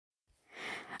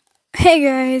Hey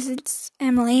guys, it's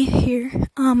Emily here.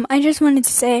 I just wanted to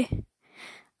say,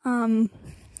 you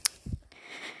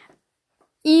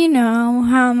know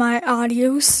how my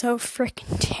audio is so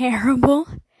freaking terrible?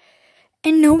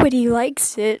 And nobody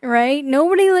likes it, right?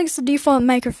 Nobody likes the default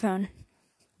microphone.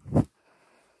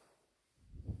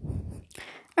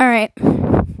 Alright.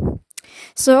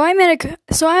 So I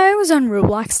was on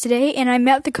Roblox today, and I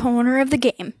met the owner of the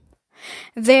game.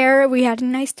 There, we had a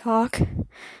nice talk.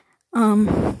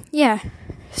 Yeah.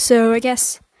 So I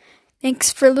guess, thanks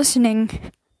for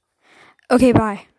listening. Okay, bye.